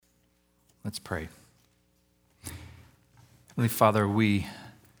Let's pray. Heavenly Father, we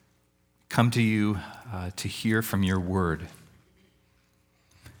come to you to hear from your word.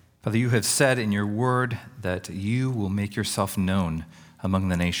 Father, you have said in your word that you will make yourself known among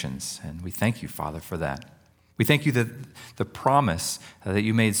the nations, and we thank you, Father, for that. We thank you that the promise that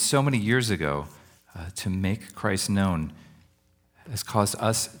you made so many years ago to make Christ known has caused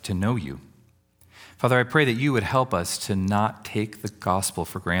us to know you. Father, I pray that you would help us to not take the gospel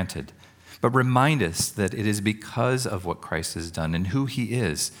for granted, but remind us that it is because of what Christ has done and who he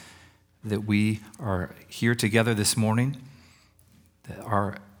is that we are here together this morning, that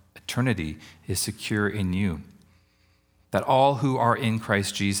our eternity is secure in you, that all who are in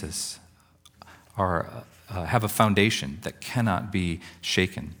Christ Jesus have a foundation that cannot be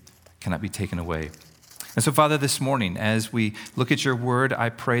shaken, cannot be taken away. And so, Father, this morning, as we look at your word, I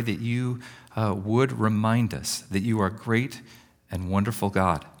pray that you would remind us that you are great and wonderful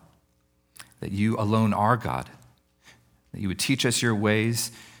God, that you alone are God, that you would teach us your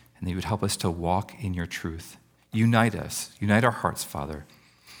ways, and that you would help us to walk in your truth. Unite us, unite our hearts, Father,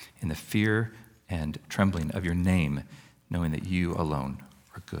 in the fear and trembling of your name, knowing that you alone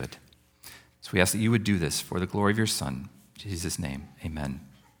are good. So we ask that you would do this for the glory of your Son. In Jesus' name, amen.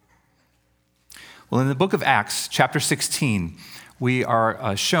 Well, in the book of Acts, chapter 16, we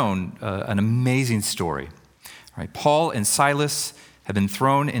are shown an amazing story. Right? Paul and Silas have been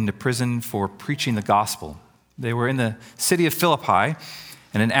thrown into prison for preaching the gospel. They were in the city of Philippi,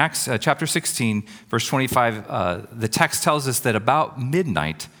 and in Acts chapter 16, verse 25, the text tells us that about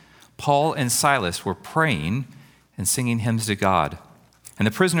midnight, Paul and Silas were praying and singing hymns to God, and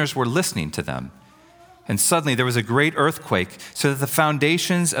the prisoners were listening to them. And suddenly there was a great earthquake, so that the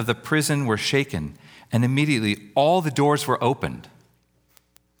foundations of the prison were shaken, and immediately all the doors were opened,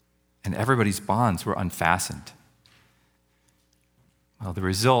 and everybody's bonds were unfastened. Well, the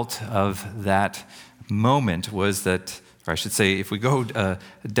result of that moment was that, or I should say, if we go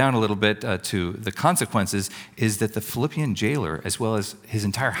down a little bit to the consequences, is that the Philippian jailer, as well as his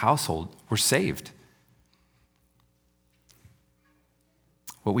entire household, were saved.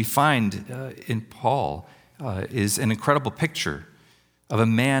 What we find in Paul is an incredible picture of a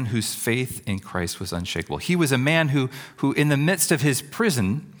man whose faith in Christ was unshakable. He was a man who in the midst of his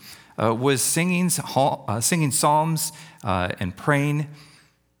prison, was singing psalms and praying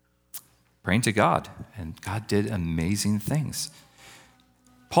to God, and God did amazing things.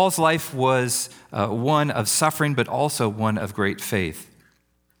 Paul's life was one of suffering, but also one of great faith.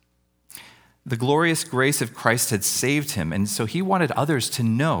 The glorious grace of Christ had saved him, and so he wanted others to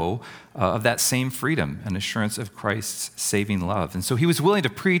know of that same freedom and assurance of Christ's saving love. And so he was willing to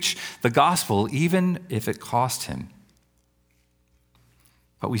preach the gospel even if it cost him.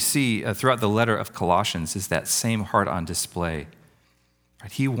 What we see throughout the letter of Colossians is that same heart on display.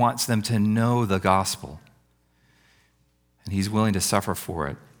 Right? He wants them to know the gospel, and he's willing to suffer for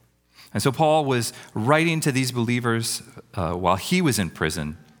it. And so Paul was writing to these believers while he was in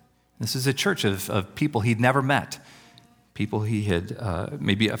prison. This is a church of people he'd never met, people he had,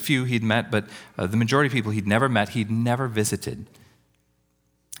 maybe a few he'd met, but the majority of people he'd never met, he'd never visited.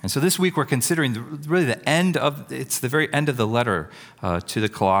 And so this week we're considering it's the very end of the letter to the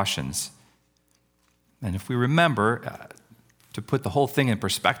Colossians. And if we remember, to put the whole thing in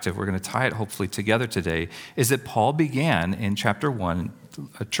perspective, we're going to tie it hopefully together today, is that Paul began in chapter 1,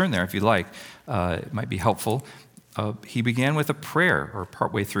 turn there if you like, it might be helpful. He began with a prayer, or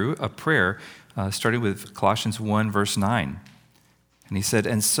partway through, a prayer, starting with Colossians 1, verse 9. And he said,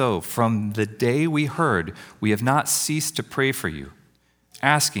 "And so, from the day we heard, we have not ceased to pray for you,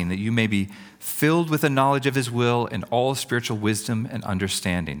 asking that you may be filled with the knowledge of his will and all spiritual wisdom and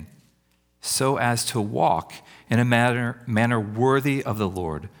understanding, so as to walk in a manner worthy of the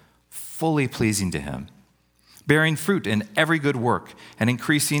Lord, fully pleasing to him, bearing fruit in every good work and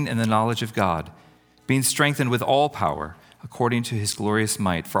increasing in the knowledge of God, being strengthened with all power according to his glorious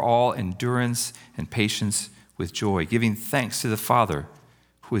might, for all endurance and patience with joy, giving thanks to the Father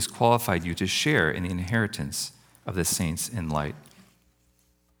who has qualified you to share in the inheritance of the saints in light."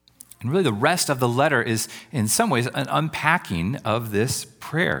 And really the rest of the letter is in some ways an unpacking of this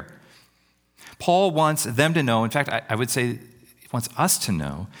prayer. Paul wants them to know, in fact, I would say he wants us to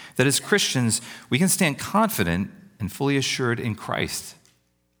know, that as Christians, we can stand confident and fully assured in Christ.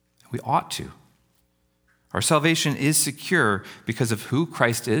 We ought to. Our salvation is secure because of who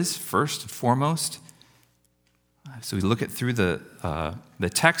Christ is, first and foremost. So we look at through the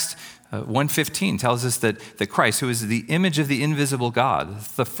text. 1:15 tells us that Christ, who is the image of the invisible God,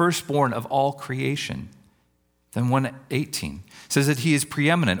 the firstborn of all creation. Then 1:18 says that he is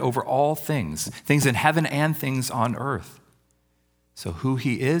preeminent over all things in heaven and things on earth. So who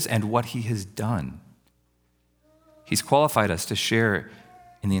he is and what he has done. He's qualified us to share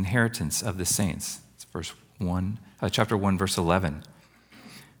in the inheritance of the saints. It's chapter 1, verse 11.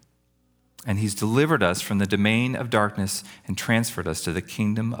 And he's delivered us from the domain of darkness and transferred us to the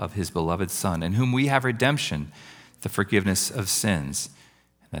kingdom of his beloved Son, in whom we have redemption, the forgiveness of sins.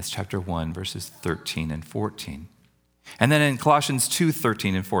 And that's chapter 1, verses 13 and 14. And then in Colossians 2,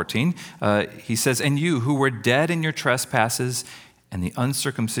 13 and 14, he says, "And you who were dead in your trespasses and the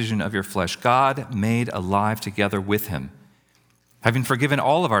uncircumcision of your flesh, God made alive together with him, having forgiven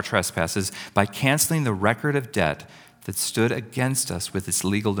all of our trespasses by canceling the record of debt that stood against us with its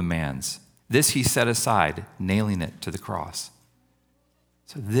legal demands. This he set aside, nailing it to the cross."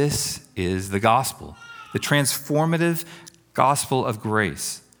 So this is the gospel, the transformative gospel of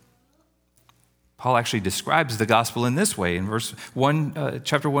grace. Paul actually describes the gospel in this way. In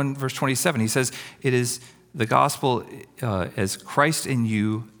chapter 1, verse 27, he says, it is the gospel as Christ in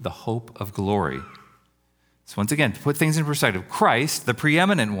you, the hope of glory. So once again, to put things in perspective, Christ, the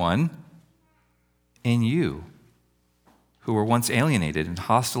preeminent one, in you, who were once alienated and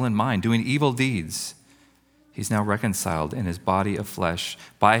hostile in mind, doing evil deeds, he's now reconciled in his body of flesh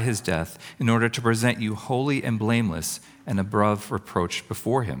by his death in order to present you holy and blameless and above reproach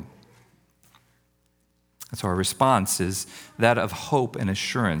before him. And so our response is that of hope and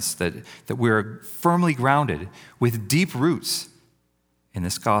assurance that we're firmly grounded with deep roots in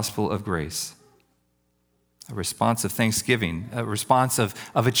this gospel of grace. A response of thanksgiving, a response of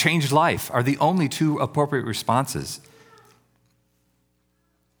a changed life are the only two appropriate responses.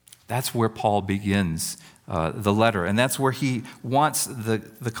 That's where Paul begins the letter, and that's where he wants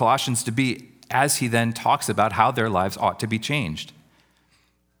the Colossians to be as he then talks about how their lives ought to be changed.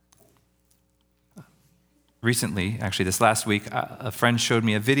 Recently, actually this last week, a friend showed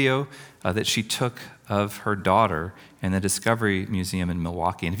me a video that she took of her daughter in the Discovery Museum in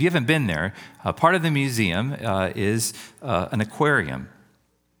Milwaukee. And if you haven't been there, part of the museum is an aquarium.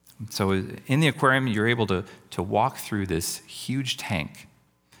 So in the aquarium, you're able to walk through this huge tank.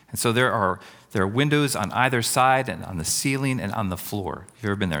 And so there are windows on either side and on the ceiling and on the floor. If you've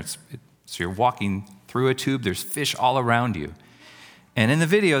ever been there, so you're walking through a tube, there's fish all around you. And in the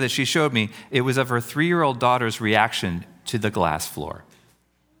video that she showed me, it was of her 3-year-old daughter's reaction to the glass floor.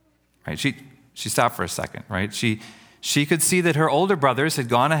 Right? She stopped for a second, right? She could see that her older brothers had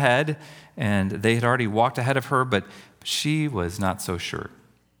gone ahead and they had already walked ahead of her, but she was not so sure.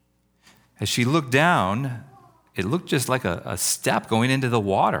 As she looked down, it looked just like a step going into the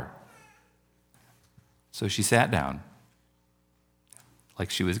water. So she sat down, like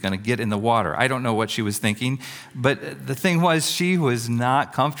she was going to get in the water. I don't know what she was thinking, but the thing was, she was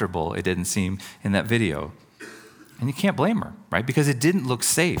not comfortable, it didn't seem, in that video. And you can't blame her, right? Because it didn't look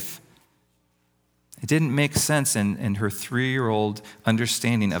safe. It didn't make sense in her 3-year-old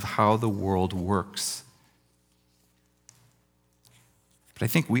understanding of how the world works. But I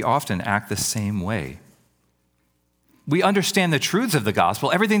think we often act the same way. We understand the truths of the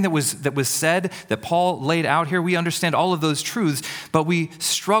gospel. Everything that was said, that Paul laid out here, we understand all of those truths, but we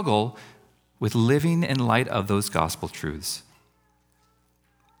struggle with living in light of those gospel truths.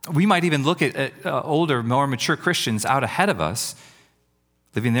 We might even look at older, more mature Christians out ahead of us,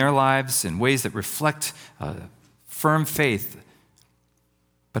 living their lives in ways that reflect firm faith.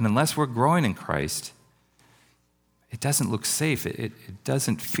 But unless we're growing in Christ, it doesn't look safe. It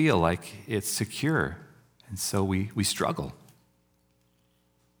doesn't feel like it's secure. And so we struggle.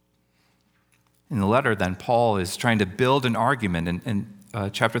 In the letter, then, Paul is trying to build an argument. In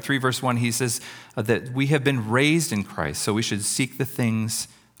chapter 3, verse 1, he says that we have been raised in Christ, so we should seek the things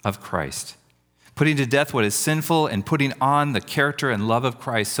of Christ, putting to death what is sinful and putting on the character and love of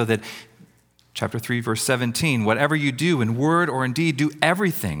Christ, so that, chapter 3, verse 17, whatever you do in word or in deed, do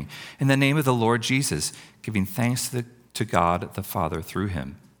everything in the name of the Lord Jesus, giving thanks to God the Father through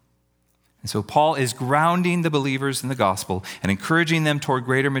him. And so Paul is grounding the believers in the gospel and encouraging them toward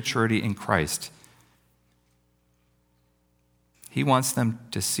greater maturity in Christ. He wants them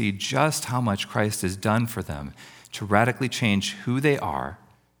to see just how much Christ has done for them to radically change who they are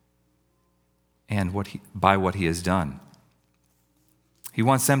and by what he has done. He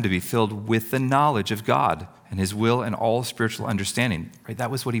wants them to be filled with the knowledge of God and his will and all spiritual understanding. Right?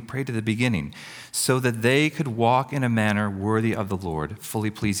 That was what he prayed at the beginning, so that they could walk in a manner worthy of the Lord, fully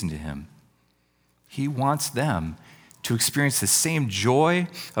pleasing to him. He wants them to experience the same joy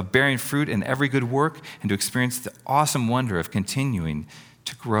of bearing fruit in every good work and to experience the awesome wonder of continuing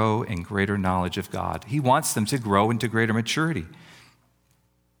to grow in greater knowledge of God. He wants them to grow into greater maturity.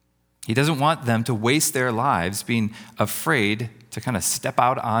 He doesn't want them to waste their lives being afraid to kind of step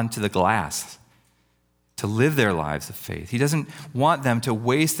out onto the glass, to live their lives of faith. He doesn't want them to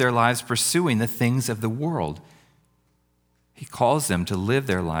waste their lives pursuing the things of the world. He calls them to live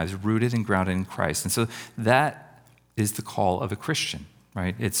their lives rooted and grounded in Christ. And so that is the call of a Christian,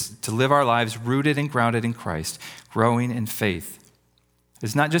 right? It's to live our lives rooted and grounded in Christ, growing in faith.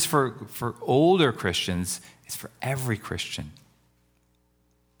 It's not just for older Christians, it's for every Christian.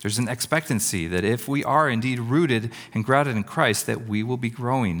 There's an expectancy that if we are indeed rooted and grounded in Christ, that we will be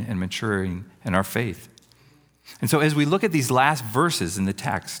growing and maturing in our faith. And so as we look at these last verses in the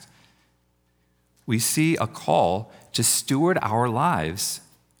text, we see a call to steward our lives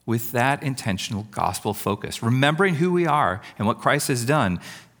with that intentional gospel focus, remembering who we are and what Christ has done,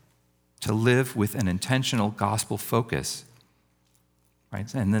 to live with an intentional gospel focus.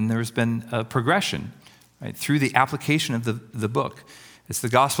 Right? And then there's been a progression, right, through the application of the book. It's the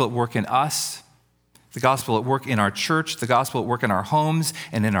gospel at work in us, the gospel at work in our church, the gospel at work in our homes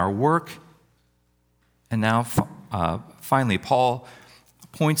and in our work. And now, finally, Paul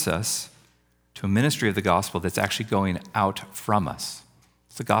points us to a ministry of the gospel that's actually going out from us.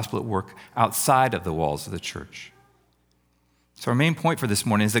 It's the gospel at work outside of the walls of the church. So our main point for this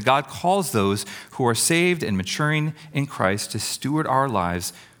morning is that God calls those who are saved and maturing in Christ to steward our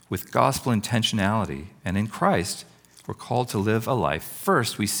lives with gospel intentionality. And in Christ, we're called to live a life,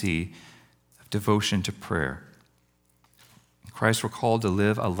 first we see, of devotion to prayer. In Christ, we're called to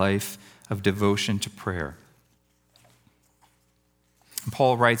live a life of devotion to prayer. And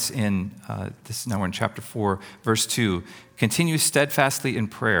Paul writes in, this is now we're in chapter 4, verse 2, continue steadfastly in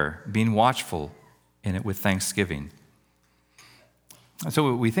prayer, being watchful in it with thanksgiving. And so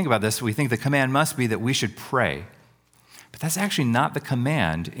when we think about this, we think the command must be that we should pray. But that's actually not the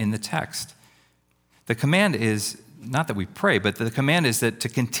command in the text. The command is not that we pray, but the command is that to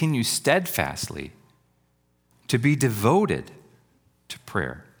continue steadfastly, to be devoted to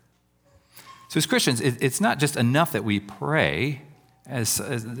prayer. So as Christians, it's not just enough that we pray, as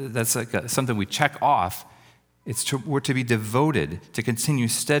that's like something we check off. We're to be devoted, to continue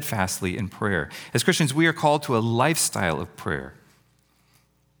steadfastly in prayer. As Christians, we are called to a lifestyle of prayer.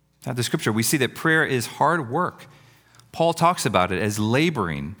 Now, the scripture, we see that prayer is hard work. Paul talks about it as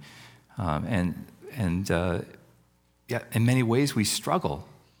laboring, and in many ways we struggle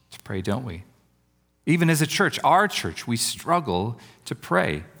to pray, don't we? Even as a church, our church, we struggle to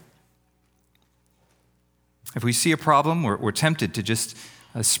pray. If we see a problem, we're tempted to just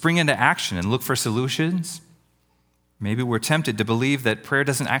spring into action and look for solutions. Maybe we're tempted to believe that prayer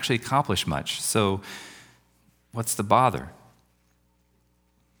doesn't actually accomplish much, so what's the bother?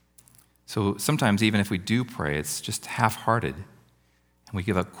 So sometimes even if we do pray, it's just half-hearted, and we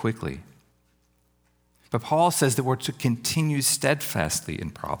give up quickly. But Paul says that we're to continue steadfastly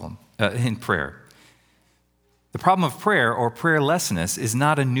in prayer. The problem of prayer or prayerlessness is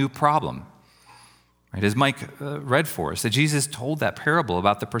not a new problem. Right? As Mike read for us, that Jesus told that parable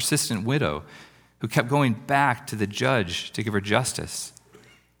about the persistent widow who kept going back to the judge to give her justice.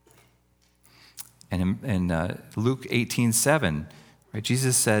 And in Luke 18:7, right,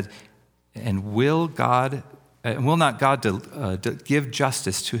 Jesus said, "And will not God give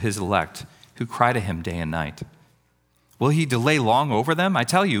justice to his elect who cry to him day and night? Will he delay long over them? I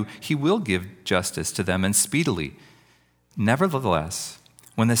tell you, he will give justice to them and speedily. Nevertheless,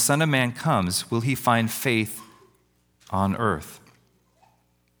 when the Son of Man comes, will he find faith on earth?"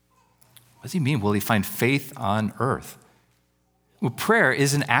 What does he mean, will he find faith on earth? Well, prayer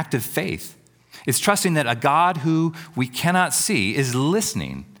is an act of faith. It's trusting that a God who we cannot see is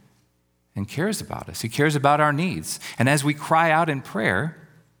listening and cares about us. He cares about our needs. And as we cry out in prayer,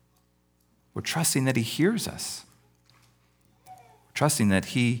 we're trusting that he hears us. We're trusting that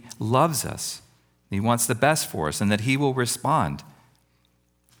he loves us, he wants the best for us, and that he will respond.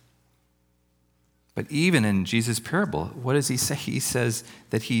 But even in Jesus' parable, what does he say? He says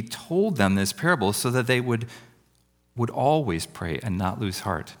that he told them this parable so that they would always pray and not lose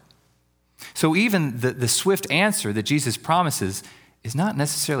heart. So even the swift answer that Jesus promises is not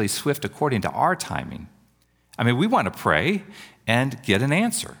necessarily swift according to our timing. I mean, we want to pray and get an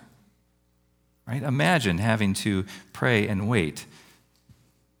answer, right? Imagine having to pray and wait.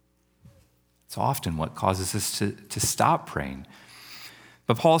 It's often what causes us to stop praying.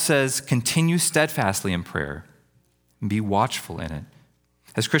 But Paul says, continue steadfastly in prayer and be watchful in it.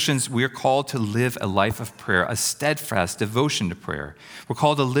 As Christians, we are called to live a life of prayer, a steadfast devotion to prayer. We're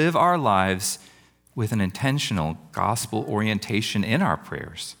called to live our lives with an intentional gospel orientation in our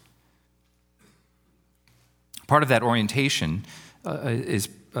prayers. Part of that orientation is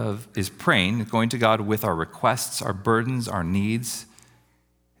praying, going to God with our requests, our burdens, our needs.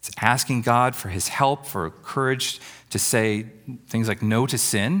 It's asking God for his help, for courage to say things like no to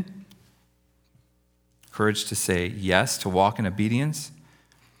sin. courage to say yes, to walk in obedience.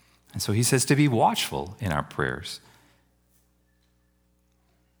 And so he says to be watchful in our prayers.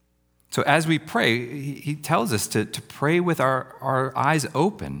 So as we pray, he tells us to pray with our eyes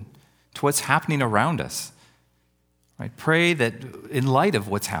open to what's happening around us. Right? Pray that in light of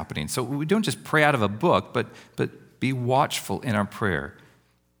what's happening. So we don't just pray out of a book, but be watchful in our prayer.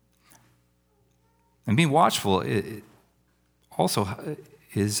 And being watchful also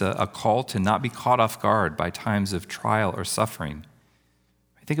is a call to not be caught off guard by times of trial or suffering.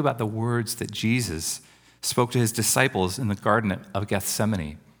 Think about the words that Jesus spoke to his disciples in the Garden of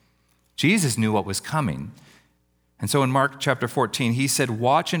Gethsemane. Jesus knew what was coming. And so in Mark chapter 14, he said,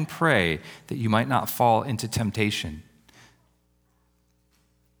 "Watch and pray that you might not fall into temptation."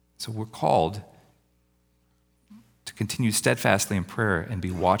 So we're called to continue steadfastly in prayer and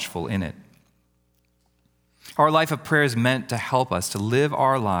be watchful in it. Our life of prayer is meant to help us to live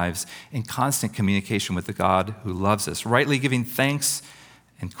our lives in constant communication with the God who loves us, rightly giving thanks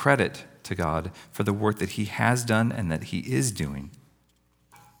and credit to God for the work that he has done and that he is doing.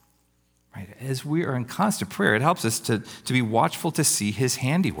 Right? As we are in constant prayer, it helps us to be watchful to see his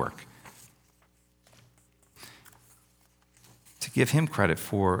handiwork, to give him credit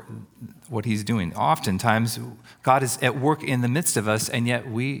for what he's doing. Oftentimes, God is at work in the midst of us, and yet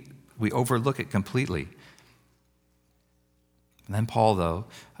we overlook it completely. And then Paul, though,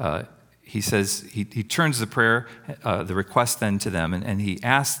 he says, he turns the prayer, the request then to them, and he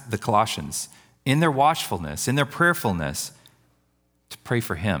asks the Colossians, in their watchfulness, in their prayerfulness, to pray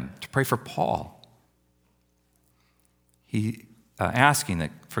for him, to pray for Paul. He asking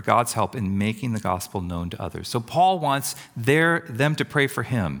for God's help in making the gospel known to others. So Paul wants them to pray for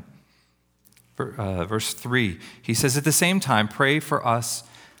him. Verse 3, he says, at the same time, pray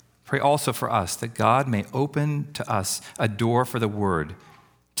also for us, that God may open to us a door for the word,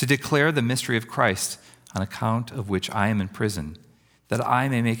 to declare the mystery of Christ, on account of which I am in prison, that I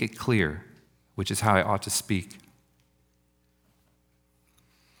may make it clear, which is how I ought to speak.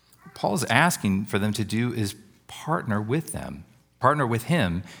 What Paul's asking for them to do is partner with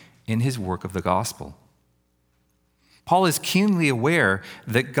him in his work of the gospel. Paul is keenly aware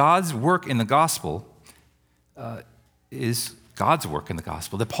that God's work in the gospel is God's work in the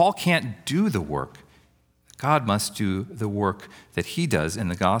gospel, that Paul can't do the work. God must do the work that he does in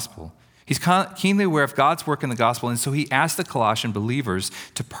the gospel. He's keenly aware of God's work in the gospel, and so he asked the Colossian believers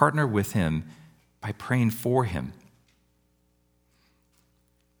to partner with him by praying for him.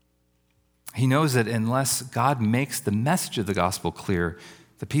 He knows that unless God makes the message of the gospel clear,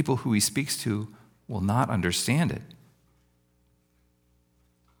 the people who he speaks to will not understand it.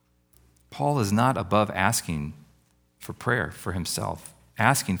 Paul is not above asking for prayer for himself,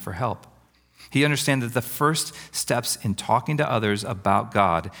 asking for help. He understands that the first steps in talking to others about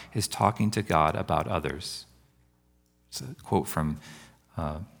God is talking to God about others. It's a quote from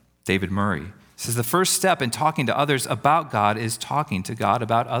David Murray. It says, the first step in talking to others about God is talking to God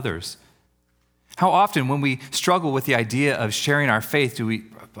about others. How often when we struggle with the idea of sharing our faith, do we,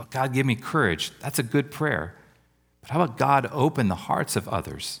 God, give me courage? That's a good prayer. But how about God open the hearts of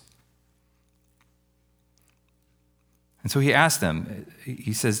others? And so he asked them,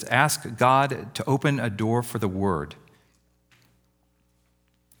 he says, ask God to open a door for the word.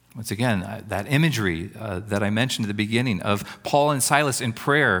 Once again, that imagery that I mentioned at the beginning of Paul and Silas in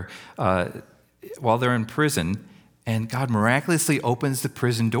prayer while they're in prison, and God miraculously opens the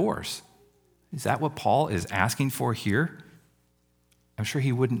prison doors. Is that what Paul is asking for here? I'm sure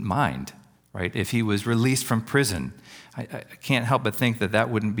he wouldn't mind, right, if he was released from prison. I can't help but think that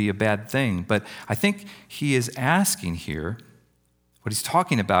wouldn't be a bad thing. But I think he is asking here, what he's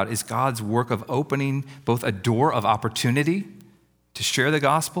talking about is God's work of opening both a door of opportunity to share the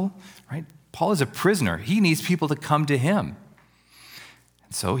gospel, right? Paul is a prisoner. He needs people to come to him.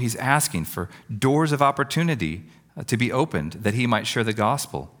 And so he's asking for doors of opportunity to be opened that he might share the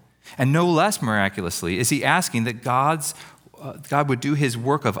gospel. And no less miraculously is he asking that God would do his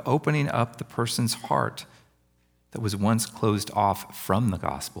work of opening up the person's heart that was once closed off from the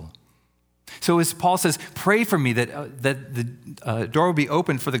gospel. So as Paul says, pray for me that the door will be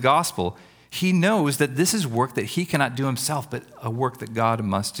opened for the gospel, he knows that this is work that he cannot do himself, but a work that God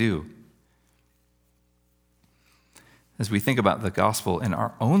must do. As we think about the gospel in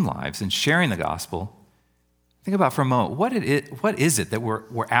our own lives and sharing the gospel, think about for a moment, what is it that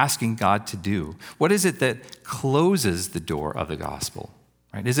we're asking God to do? What is it that closes the door of the gospel?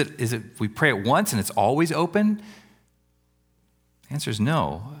 Right? Is it we pray it once and it's always open? The answer is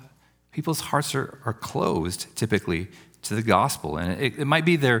no. People's hearts are closed typically to the gospel. And it might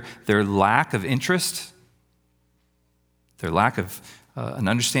be their lack of interest, their lack of an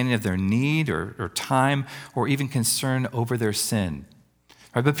understanding of their need or time, or even concern over their sin.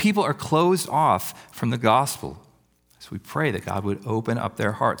 Right? But people are closed off from the gospel. So we pray that God would open up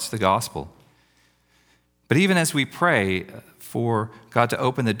their hearts to the gospel. But even as we pray for God to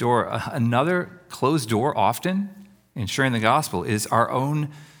open the door, another closed door often in sharing the gospel is our own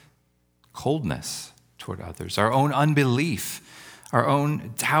coldness toward others, our own unbelief, our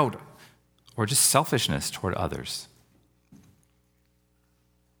own doubt, or just selfishness toward others.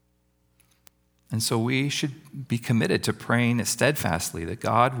 And so we should be committed to praying steadfastly that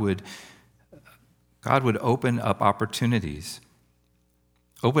God would open up opportunities,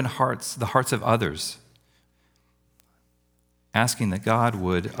 open hearts, the hearts of others, asking that God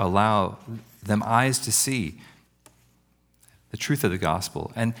would allow them eyes to see the truth of the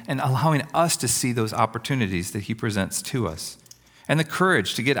gospel and allowing us to see those opportunities that he presents to us, and the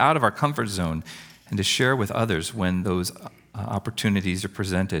courage to get out of our comfort zone and to share with others when those opportunities are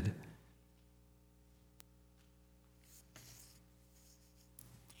presented.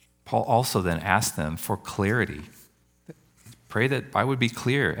 Paul also then asked them for clarity. Pray that I would be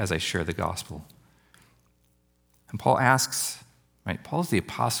clear as I share the gospel. And Paul asks, right? Paul's the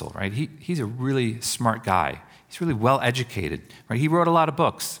apostle, right? He's a really smart guy. He's really well educated, right? He wrote a lot of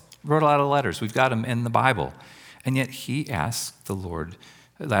books, wrote a lot of letters. We've got them in the Bible. And yet he asked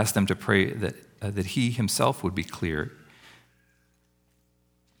them to pray that he himself would be clear.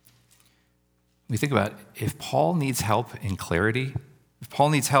 We think about if Paul needs help in clarity, if Paul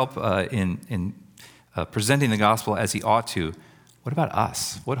needs help in presenting the gospel as he ought to, what about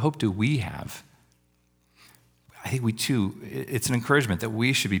us? What hope do we have? I think we too, it's an encouragement that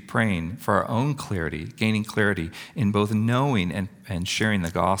we should be praying for our own clarity, gaining clarity in both knowing and sharing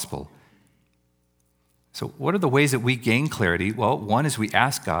the gospel. So what are the ways that we gain clarity? Well, one is we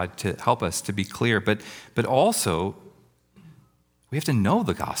ask God to help us to be clear, but also we have to know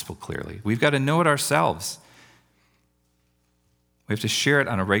the gospel clearly. We've got to know it ourselves. We have to share it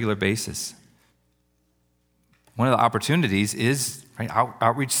on a regular basis. One of the opportunities is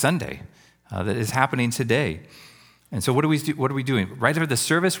Outreach Sunday that is happening today. And so what are we doing? Right after the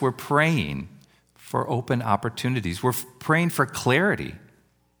service, we're praying for open opportunities. We're praying for clarity.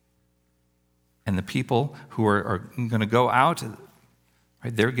 And the people who are going to go out,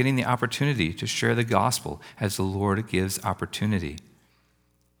 right, they're getting the opportunity to share the gospel as the Lord gives opportunity.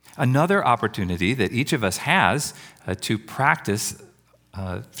 Another opportunity that each of us has to practice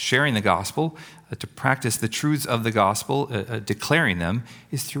sharing the gospel, to practice the truths of the gospel, declaring them,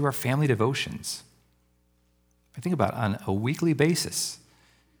 is through our family devotions. I think about it on a weekly basis.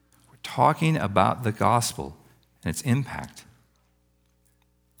 We're talking about the gospel and its impact.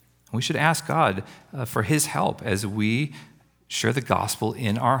 We should ask God for his help as we share the gospel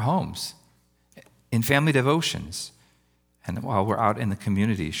in our homes, in family devotions, and while we're out in the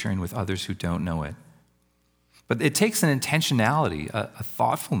community sharing with others who don't know it. But it takes an intentionality, a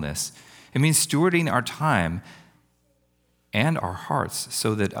thoughtfulness. It means stewarding our time and our hearts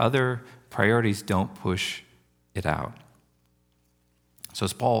so that other priorities don't push it out. So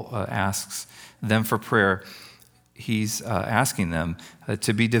as Paul asks them for prayer, he's asking them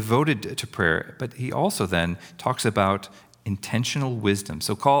to be devoted to prayer, but he also then talks about intentional wisdom.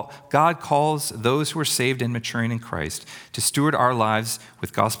 So God calls those who are saved and maturing in Christ to steward our lives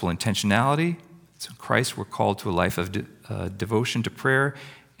with gospel intentionality. So in Christ, we're called to a life of devotion to prayer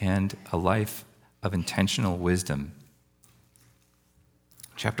and a life of intentional wisdom.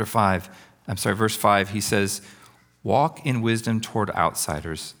 Verse 5, he says, "Walk in wisdom toward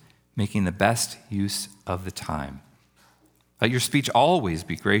outsiders, making the best use of the time. Let your speech always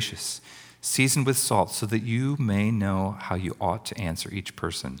be gracious, seasoned with salt, so that you may know how you ought to answer each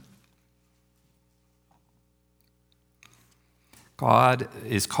person." God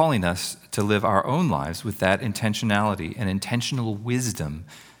is calling us to live our own lives with that intentionality and intentional wisdom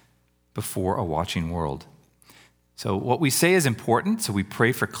before a watching world. So what we say is important, so we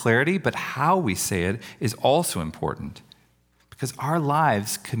pray for clarity, but how we say it is also important because our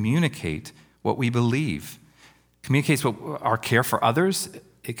lives communicate what we believe, communicates what our care for others,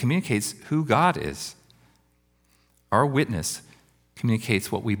 it communicates who God is. Our witness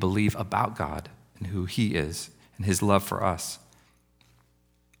communicates what we believe about God and who he is and his love for us.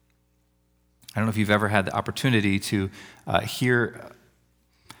 I don't know if you've ever had the opportunity to hear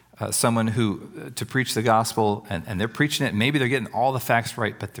someone to preach the gospel, and they're preaching it, maybe they're getting all the facts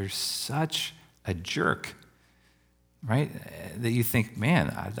right, but they're such a jerk, right? That you think, man,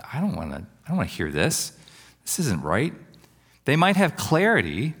 I don't want to hear this. This isn't right. They might have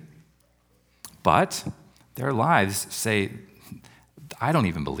clarity, but their lives say, I don't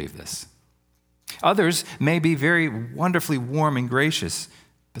even believe this. Others may be very wonderfully warm and gracious,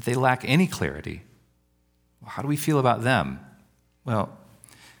 but they lack any clarity. How do we feel about them? Well,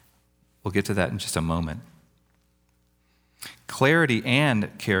 we'll get to that in just a moment. Clarity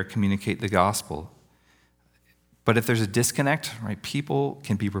and care communicate the gospel. But if there's a disconnect, right, people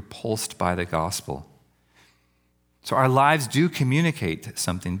can be repulsed by the gospel. So our lives do communicate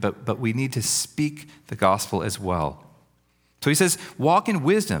something, but we need to speak the gospel as well. So he says, walk in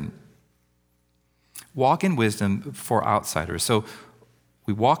wisdom. Walk in wisdom for outsiders. So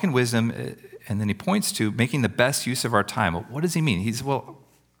we walk in wisdom, and then he points to making the best use of our time. Well, what does he mean? He says, well,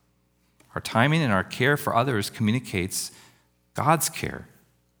 our timing and our care for others communicates God's care.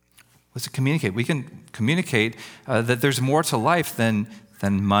 What's it communicate? We can communicate that there's more to life than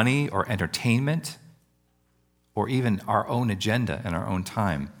money or entertainment or even our own agenda and our own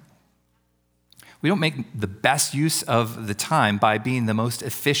time. We don't make the best use of the time by being the most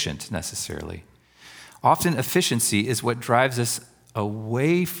efficient necessarily. Often efficiency is what drives us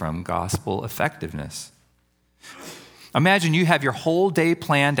away from gospel effectiveness. Imagine you have your whole day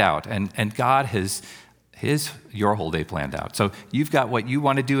planned out, and God has your whole day planned out. So you've got what you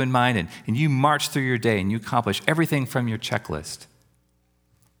want to do in mind, and you march through your day, and you accomplish everything from your checklist.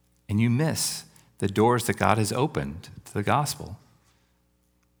 And you miss the doors that God has opened to the gospel.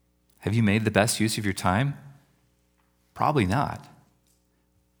 Have you made the best use of your time? Probably not.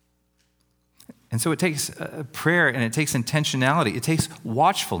 And so it takes prayer, and it takes intentionality. It takes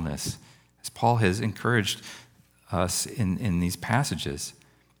watchfulness, as Paul has encouraged us in these passages.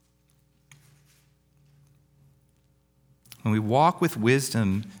 When we walk with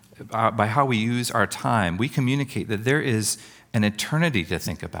wisdom by how we use our time, we communicate that there is an eternity to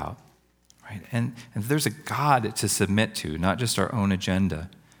think about, right? And there's a God to submit to, not just our own agenda.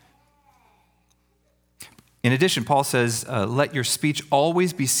 In addition, Paul says, let your speech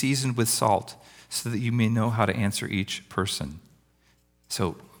always be seasoned with salt, so that you may know how to answer each person.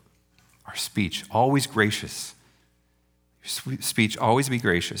 So our speech, always gracious. Your speech, always be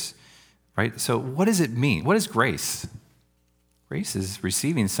gracious, right? So what does it mean? What is grace? Grace is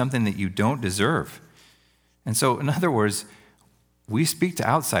receiving something that you don't deserve. And so, in other words, we speak to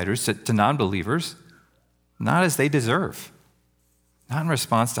outsiders, to non-believers, not as they deserve, not in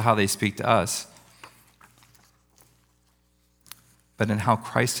response to how they speak to us, but in how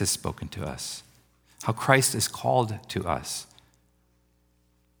Christ has spoken to us, how Christ is called to us.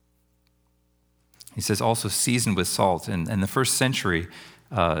 He says also seasoned with salt. In the first century,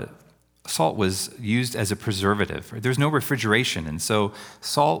 salt was used as a preservative. There's no refrigeration, and so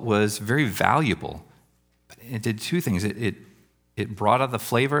salt was very valuable. But it did two things. It brought out the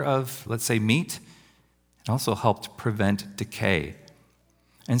flavor of, let's say, meat. It also helped prevent decay.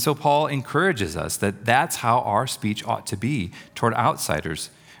 And so Paul encourages us that that's how our speech ought to be toward outsiders,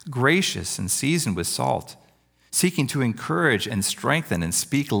 gracious and seasoned with salt, seeking to encourage and strengthen and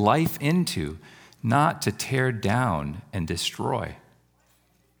speak life into, not to tear down and destroy.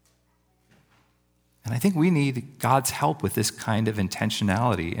 And I think we need God's help with this kind of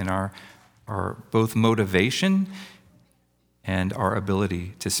intentionality in our both motivation and our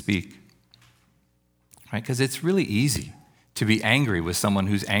ability to speak. Right? Because it's really easy to be angry with someone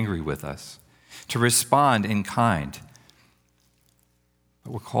who's angry with us, to respond in kind.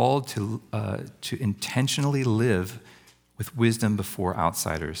 But we're called to intentionally live with wisdom before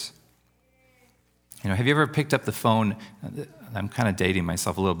outsiders. Have you ever picked up the phone? I'm kind of dating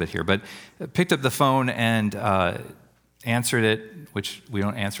myself a little bit here, but picked up the phone and answered it, which we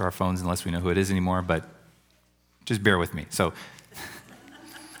don't answer our phones unless we know who it is anymore, but just bear with me. So,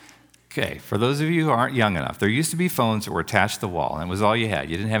 okay, for those of you who aren't young enough, there used to be phones that were attached to the wall, and it was all you had.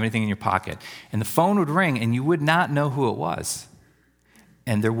 You didn't have anything in your pocket. And the phone would ring, and you would not know who it was.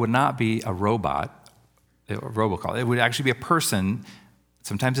 And there would not be a robot, a robocall. It would actually be a person,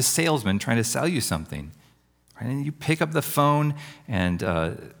 sometimes a salesman, trying to sell you something. Right? And you pick up the phone, and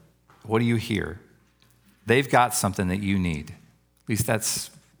what do you hear? They've got something that you need. At least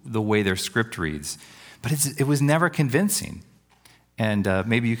that's the way their script reads. But it was never convincing. And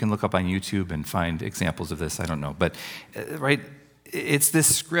maybe you can look up on YouTube and find examples of this. I don't know. But, right, it's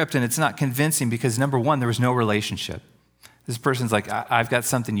this script, and it's not convincing because, number one, there was no relationship. This person's like, I've got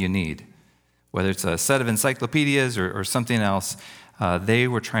something you need. Whether it's a set of encyclopedias or something else, they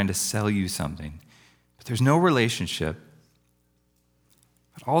were trying to sell you something. But there's no relationship.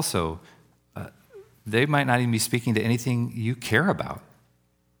 But also, they might not even be speaking to anything you care about.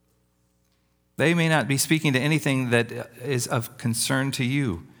 They may not be speaking to anything that is of concern to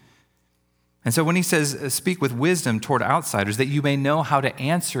you. And so when he says, speak with wisdom toward outsiders, that you may know how to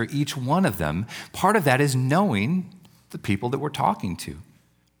answer each one of them, part of that is knowing the people that we're talking to.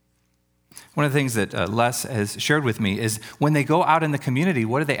 One of the things that Les has shared with me is when they go out in the community,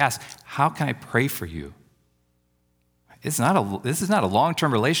 what do they ask? How can I pray for you? This is not a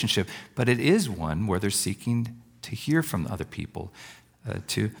long-term relationship, but it is one where they're seeking to hear from other people,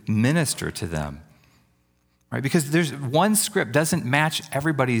 to minister to them. Right? Because there's one script doesn't match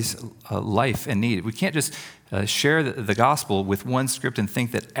everybody's life and need. We can't just share the gospel with one script and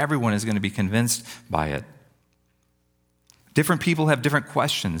think that everyone is going to be convinced by it. Different people have different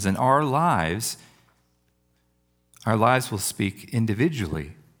questions, and our lives will speak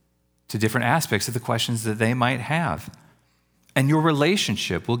individually to different aspects of the questions that they might have. And your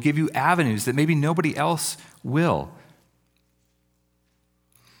relationship will give you avenues that maybe nobody else will.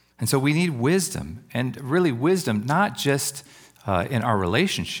 And so we need wisdom, and really wisdom not just in our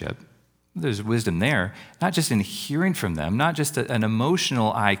relationship. There's wisdom there, not just in hearing from them, not just an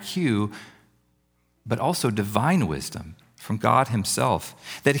emotional IQ, but also divine wisdom from God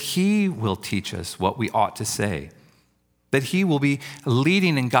himself, that he will teach us what we ought to say, that he will be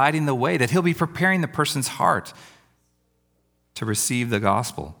leading and guiding the way, that he'll be preparing the person's heart to receive the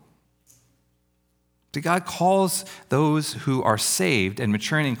gospel. That God calls those who are saved and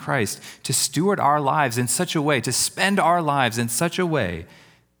maturing in Christ to steward our lives in such a way, to spend our lives in such a way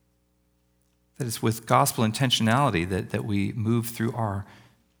that it's with gospel intentionality that we move through our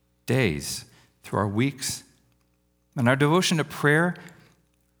days, through our weeks. And our devotion to prayer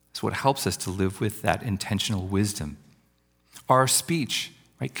is what helps us to live with that intentional wisdom. Our speech,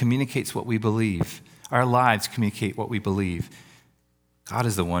 right, communicates what we believe. Our lives communicate what we believe. God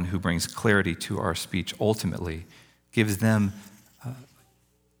is the one who brings clarity to our speech, ultimately, gives them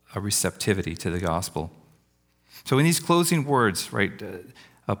a receptivity to the gospel. So in these closing words, right,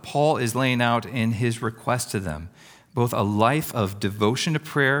 Paul is laying out in his request to them both a life of devotion to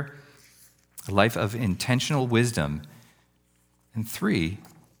prayer, a life of intentional wisdom, and 3,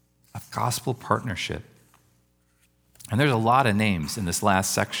 a gospel partnership. And there's a lot of names in this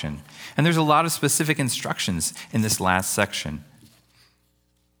last section, and there's a lot of specific instructions in this last section.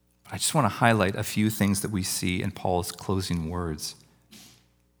 I just want to highlight a few things that we see in Paul's closing words.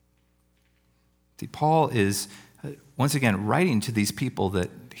 See, Paul is, once again, writing to these people that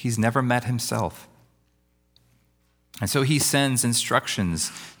he's never met himself. And so he sends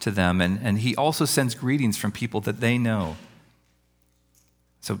instructions to them, and he also sends greetings from people that they know.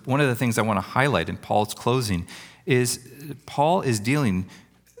 So one of the things I want to highlight in Paul's closing is Paul is dealing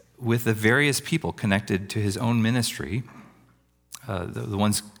with the various people connected to his own ministry, the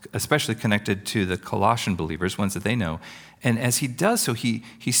ones especially connected to the Colossian believers, ones that they know. And as he does so, he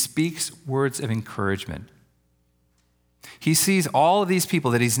speaks words of encouragement. He sees all of these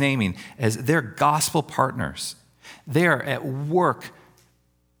people that he's naming as their gospel partners. They are at work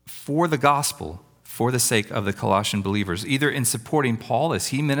for the gospel, for the sake of the Colossian believers, either in supporting Paul as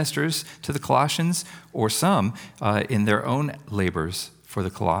he ministers to the Colossians, or some in their own labors for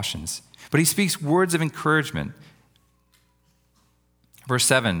the Colossians. But he speaks words of encouragement. Verse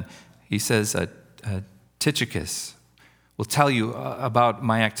 7, he says, Tychicus will tell you about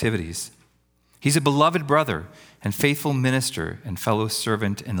my activities. He's a beloved brother and faithful minister and fellow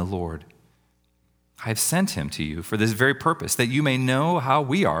servant in the Lord. I have sent him to you for this very purpose, that you may know how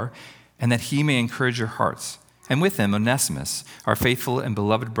we are and that he may encourage your hearts. And with him, Onesimus, our faithful and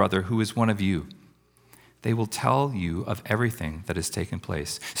beloved brother, who is one of you. They will tell you of everything that has taken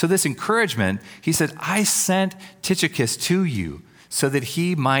place. So this encouragement, he said, I sent Tychicus to you so that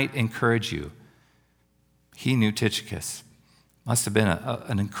he might encourage you. He knew Tychicus. Must have been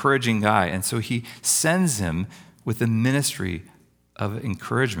an encouraging guy. And so he sends him with the ministry of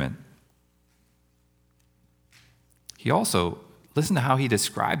encouragement. He also, listen to how he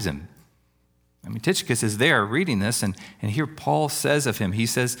describes him. I mean, Tychicus is there reading this, and here Paul says of him, he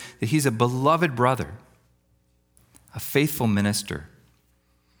says that he's a beloved brother, a faithful minister,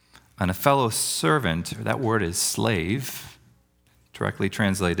 and a fellow servant, or that word is slave, directly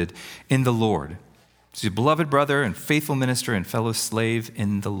translated, in the Lord. So he's a beloved brother and faithful minister and fellow slave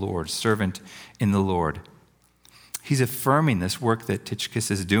in the Lord, servant in the Lord. He's affirming this work that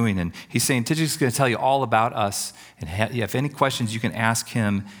Tychicus is doing, and he's saying Tychicus is going to tell you all about us, and if you have any questions, you can ask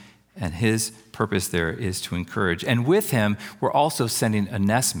him, and his purpose there is to encourage. And with him, we're also sending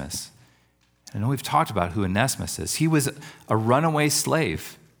Onesimus. I know we've talked about who Onesimus is. He was a runaway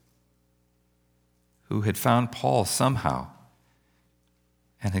slave who had found Paul somehow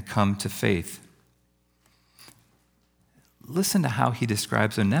and had come to faith. Listen to how he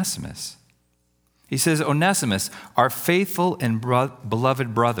describes Onesimus. He says, Onesimus, our faithful and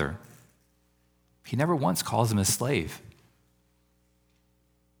beloved brother. He never once calls him a slave.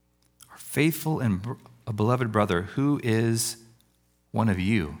 Our faithful and beloved brother, who is one of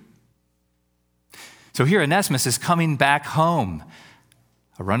you. So here Onesimus is coming back home,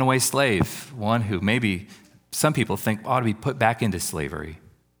 a runaway slave, one who maybe some people think ought to be put back into slavery.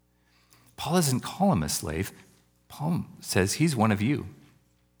 Paul doesn't call him a slave. Paul says he's one of you.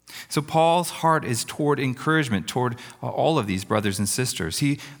 So Paul's heart is toward encouragement, toward all of these brothers and sisters.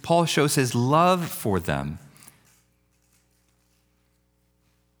 Paul shows his love for them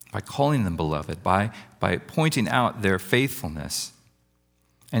by calling them beloved, by pointing out their faithfulness,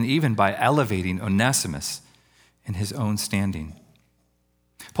 and even by elevating Onesimus in his own standing.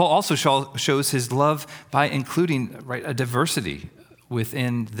 Paul also shows his love by including a diversity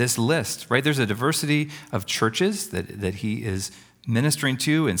within this list. There's a diversity of churches that he is ministering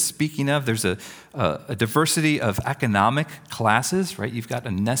to and speaking of. There's a diversity of economic classes. You've got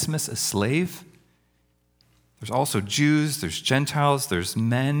Onesimus, a slave. There's also Jews, there's Gentiles, there's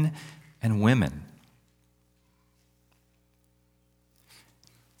men and women.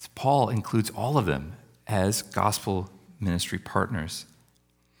 So Paul includes all of them as gospel ministry partners.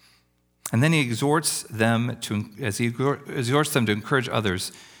 And then he exhorts them to encourage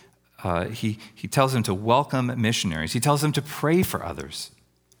others. He tells them to welcome missionaries. He tells them to pray for others.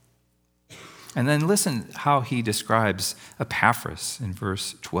 And then listen how he describes Epaphras in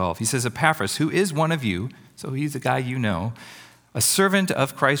verse 12. He says, Epaphras, who is one of you, so he's a guy you know, a servant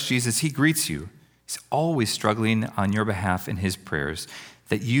of Christ Jesus, he greets you. He's always struggling on your behalf in his prayers,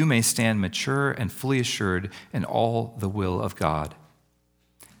 that you may stand mature and fully assured in all the will of God.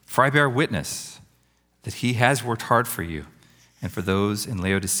 For I bear witness that he has worked hard for you and for those in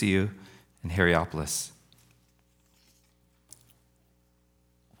Laodicea and Hierapolis.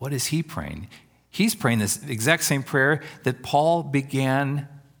 What is he praying? He's praying this exact same prayer that Paul began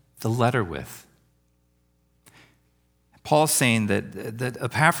the letter with. Paul's saying that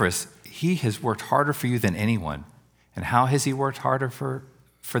Epaphras, he has worked harder for you than anyone. And how has he worked harder for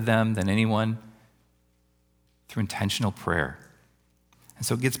them than anyone? Through intentional prayer. And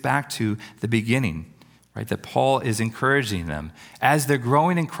so it gets back to the beginning, that Paul is encouraging them as they're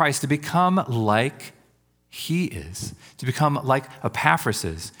growing in Christ to become like he is, to become like Epaphras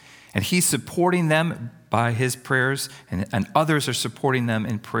is. And he's supporting them by his prayers, and others are supporting them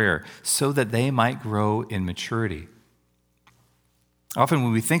in prayer so that they might grow in maturity. Often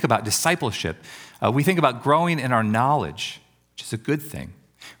when we think about discipleship, we think about growing in our knowledge, which is a good thing.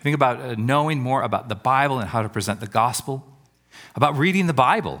 We think about knowing more about the Bible and how to present the gospel, about reading the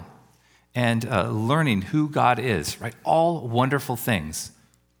Bible and learning who God is, All wonderful things.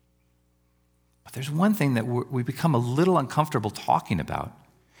 But there's one thing that we become a little uncomfortable talking about,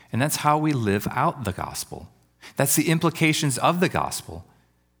 and that's how we live out the gospel. That's the implications of the gospel.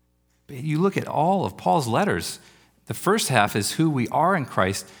 But you look at all of Paul's letters, the first half is who we are in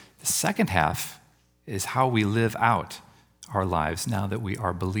Christ. The second half is how we live out our lives now that we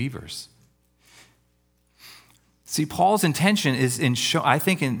are believers. See, Paul's intention is in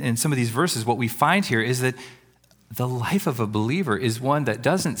some of these verses, what we find here is that the life of a believer is one that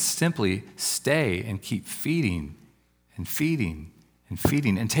doesn't simply stay and keep feeding and feeding and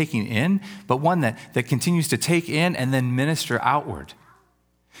feeding and taking in, but one that continues to take in and then minister outward.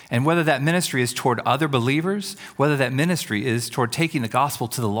 And whether that ministry is toward other believers, whether that ministry is toward taking the gospel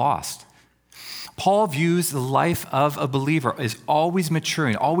to the lost, Paul views the life of a believer as always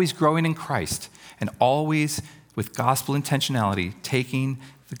maturing, always growing in Christ, and always with gospel intentionality, taking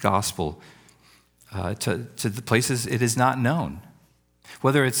the gospel to the places it is not known.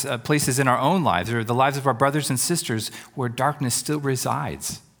 Whether it's places in our own lives or the lives of our brothers and sisters where darkness still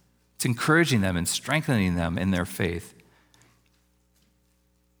resides. It's encouraging them and strengthening them in their faith.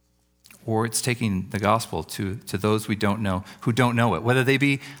 Or it's taking the gospel to those we don't know, who don't know it, whether they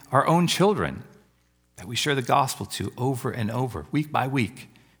be our own children that we share the gospel to over and over, week by week,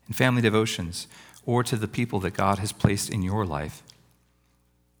 in family devotions, or to the people that God has placed in your life.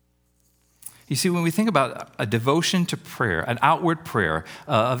 You see, when we think about a devotion to prayer, an outward prayer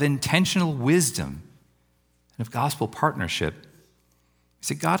of intentional wisdom and of gospel partnership, you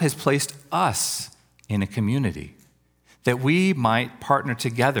see, God has placed us in a community that we might partner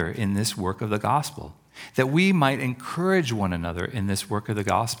together in this work of the gospel, that we might encourage one another in this work of the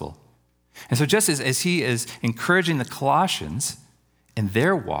gospel. And so just as he is encouraging the Colossians in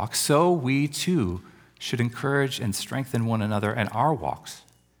their walk, so we too should encourage and strengthen one another in our walks.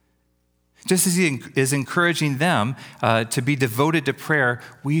 Just as he is encouraging them to be devoted to prayer,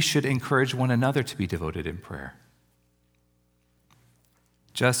 we should encourage one another to be devoted in prayer.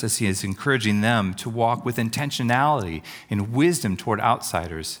 Just as he is encouraging them to walk with intentionality and wisdom toward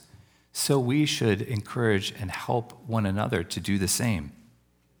outsiders, so we should encourage and help one another to do the same.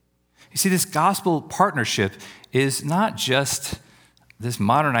 You see, this gospel partnership is not just this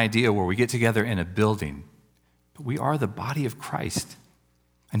modern idea where we get together in a building, but we are the body of Christ.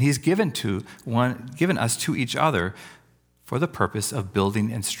 And he's given us to each other for the purpose of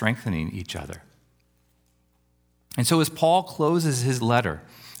building and strengthening each other. And so as Paul closes his letter,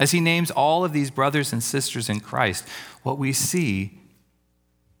 as he names all of these brothers and sisters in Christ, what we see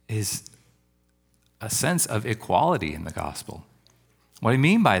is a sense of equality in the gospel. What I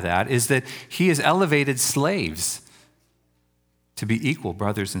mean by that is that he has elevated slaves to be equal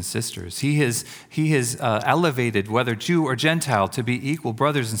brothers and sisters. He has elevated, whether Jew or Gentile, to be equal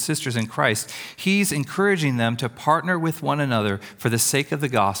brothers and sisters in Christ. He's encouraging them to partner with one another for the sake of the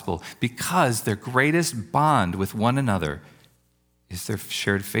gospel, because their greatest bond with one another is their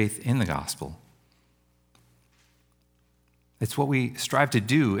shared faith in the gospel. It's what we strive to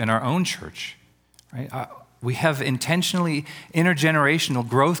do in our own church, right? We have intentionally intergenerational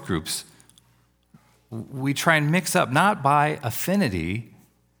growth groups. We try and mix up, not by affinity,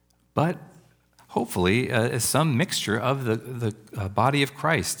 but hopefully some mixture of the body of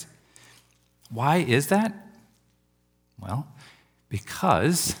Christ. Why is that? Well,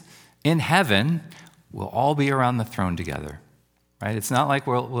 because in heaven, we'll all be around the throne together, right? It's not like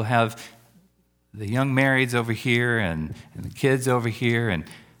we'll have the young marrieds over here and the kids over here and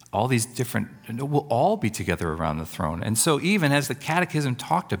all these different, we'll all be together around the throne. And so even as the Catechism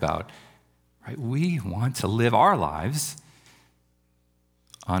talked about, right, we want to live our lives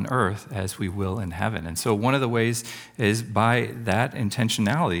on earth as we will in heaven. And so one of the ways is by that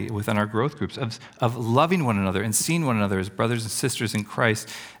intentionality within our growth groups of loving one another and seeing one another as brothers and sisters in Christ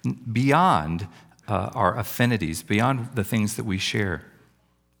beyond our affinities, beyond the things that we share.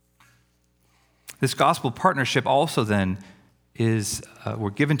 This gospel partnership also then is, we're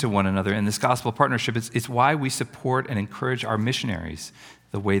given to one another. And this gospel partnership, it's why we support and encourage our missionaries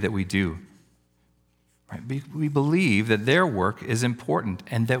the way that we do. Right? We believe that their work is important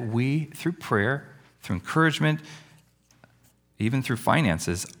and that we, through prayer, through encouragement, even through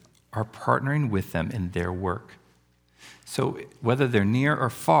finances, are partnering with them in their work. So whether they're near or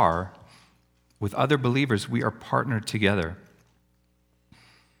far, with other believers, we are partnered together.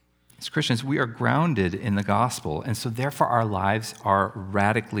 As Christians, we are grounded in the gospel, and so therefore our lives are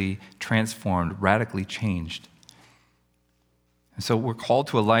radically transformed, radically changed. And so we're called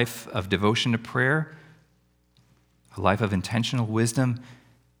to a life of devotion to prayer, a life of intentional wisdom,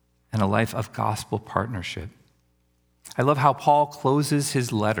 and a life of gospel partnership. I love how Paul closes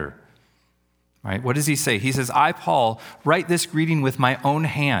his letter, right? What does he say? He says, I, Paul, write this greeting with my own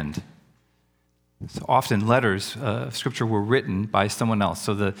hand. So often letters of Scripture were written by someone else.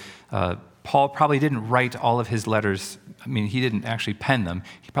 So Paul probably didn't write all of his letters. I mean, he didn't actually pen them.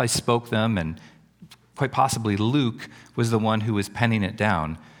 He probably spoke them, and quite possibly Luke was the one who was penning it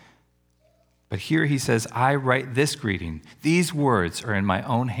down. But here he says, I write this greeting. These words are in my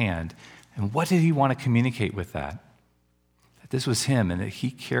own hand. And what did he want to communicate with that? That this was him and that he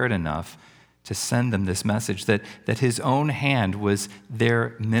cared enough to send them this message, that his own hand was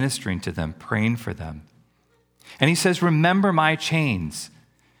there ministering to them, praying for them. And he says, remember my chains.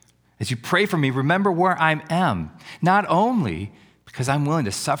 As you pray for me, remember where I am, not only because I'm willing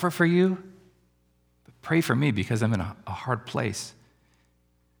to suffer for you, but pray for me because I'm in a hard place.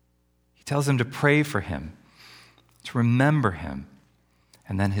 He tells them to pray for him, to remember him.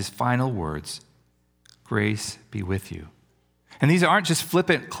 And then his final words, grace be with you. And these aren't just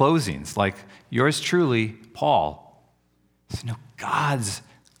flippant closings like yours truly, Paul. So no, God's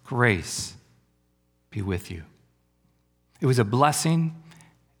grace be with you. It was a blessing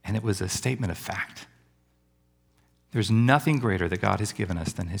and it was a statement of fact. There's nothing greater that God has given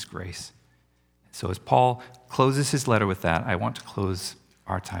us than his grace. So as Paul closes his letter with that, I want to close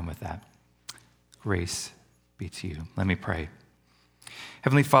our time with that. Grace be to you. Let me pray.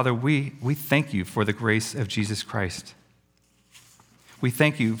 Heavenly Father, we thank you for the grace of Jesus Christ. We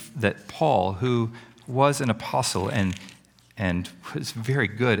thank you that Paul, who was an apostle and was very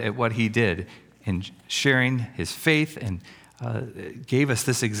good at what he did in sharing his faith and gave us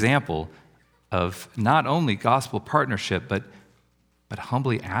this example of not only gospel partnership, but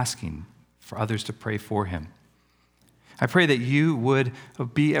humbly asking for others to pray for him. I pray that you would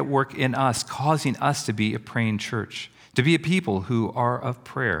be at work in us, causing us to be a praying church, to be a people who are of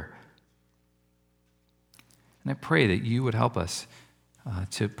prayer. And I pray that you would help us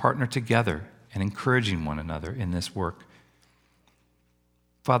to partner together and encouraging one another in this work.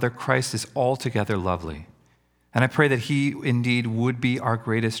 Father, Christ is altogether lovely, and I pray that he indeed would be our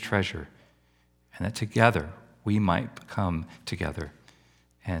greatest treasure, and that together we might come together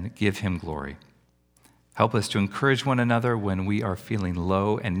and give him glory. Help us to encourage one another when we are feeling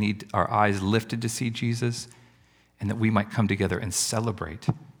low and need our eyes lifted to see Jesus, and that we might come together and celebrate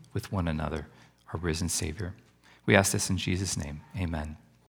with one another our risen Savior. We ask this in Jesus' name. Amen.